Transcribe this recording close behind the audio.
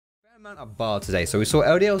Amount of bar today. So we saw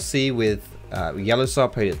LDLC with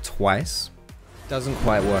Yellowstar played it twice. Doesn't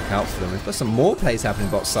quite work out for them. We've got some more plays happening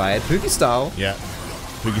bot side. Pookie style. Yeah.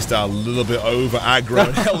 Pookie style a little bit over aggro.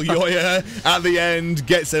 And Elyoya at the end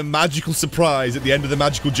gets a magical surprise at the end of the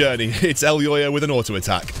magical journey. It's Elyoya with an auto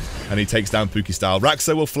attack. And he takes down Pookie style.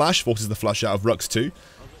 Rhuckz will flash, forces the flash out of Rhuckz too.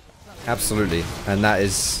 Absolutely. And that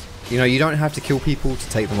is, you know, you don't have to kill people to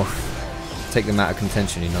take them off, take them out of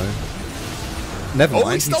contention, you know. Never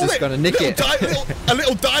mind, he's just going to nick it. A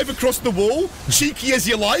little dive across the wall, cheeky as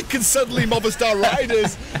you like, and suddenly Movistar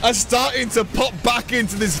Riders are starting to pop back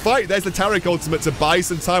into this fight. There's the Taric ultimate to buy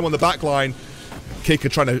some time on the back line. Kicker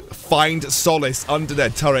trying to find solace under their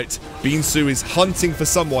turret. Beansu is hunting for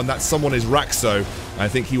someone. That someone is Rhuckz. I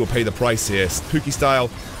think he will pay the price here. Pookie style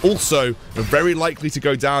also very likely to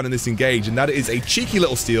go down in this engage, and that is a cheeky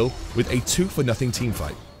little steal with a 2-for-0 team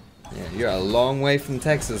fight. Yeah, you're a long way from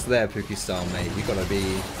Texas there, Pookie style, mate. You gotta be...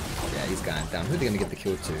 Yeah, he's going down. Who are they gonna get the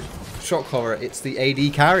kill to? Shock horror, it's the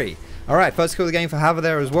AD carry. Alright, first kill of the game for Hava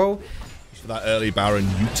there as well. For that early Baron,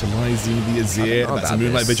 utilizing the Azir, and that's a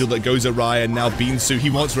Moonlight Vigil that goes awry, and now Beansu, he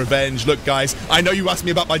wants revenge. Look, guys, I know you asked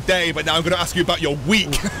me about my day, but now I'm going to ask you about your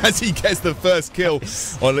week as he gets the first kill,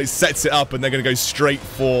 or at least sets it up, and they're going to go straight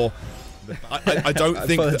for... I don't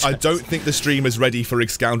think the stream is ready for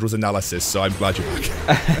Scoundrel's analysis, so I'm glad you're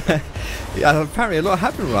back. Yeah, apparently a lot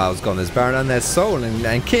happened while I was gone. There's Baron and their soul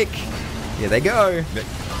and kick. Here they go.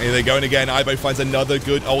 Here they go, and again, Ibo finds another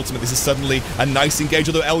good ultimate. This is suddenly a nice engage,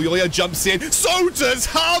 although Elyoya jumps in. So does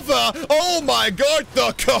Hava! Oh my god,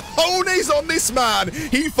 the cojones on this man!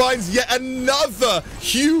 He finds yet another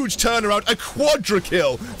huge turnaround, a quadra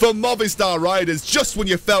kill for Movistar Riders, just when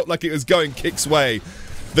you felt like it was going Kick's way.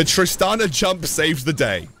 The Tristana jump saves the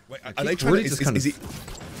day. Wait, are they trying to... Is he...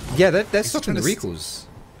 Yeah, they're stopping the recalls.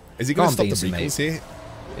 Is he going to stop the recalls here?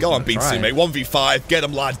 Go on, Beansu, mate. 1v5. Get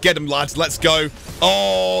him, lad. Get him, lads. Let's go.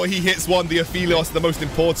 Oh, he hits one. The Aphelios, the most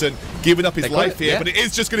important. Giving up his life here, but it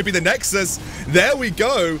is just going to be the Nexus. There we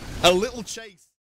go. A little chase.